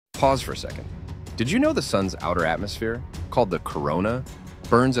Pause for a second. Did you know the sun's outer atmosphere, called the corona,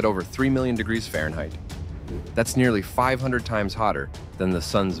 burns at over 3 million degrees Fahrenheit? That's nearly 500 times hotter than the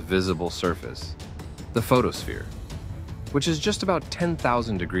sun's visible surface, the photosphere, which is just about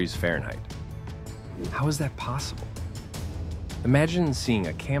 10,000 degrees Fahrenheit. How is that possible? Imagine seeing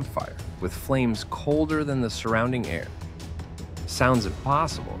a campfire with flames colder than the surrounding air. Sounds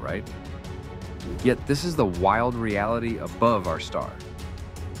impossible, right? Yet this is the wild reality above our star.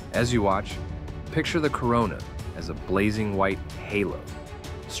 As you watch, picture the corona as a blazing white halo,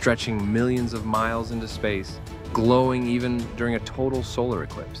 stretching millions of miles into space, glowing even during a total solar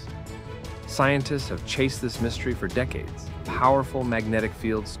eclipse. Scientists have chased this mystery for decades. Powerful magnetic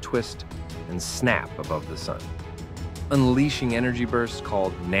fields twist and snap above the sun, unleashing energy bursts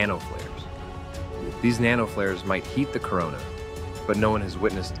called nanoflares. These nanoflares might heat the corona, but no one has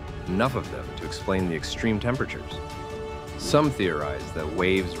witnessed enough of them to explain the extreme temperatures. Some theorize that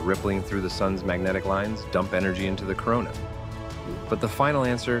waves rippling through the sun's magnetic lines dump energy into the corona, but the final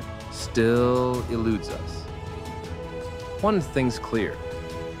answer still eludes us. One thing's clear: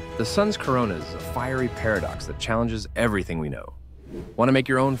 the sun's corona is a fiery paradox that challenges everything we know. Want to make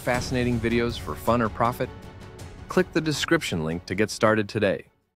your own fascinating videos for fun or profit? Click the description link to get started today.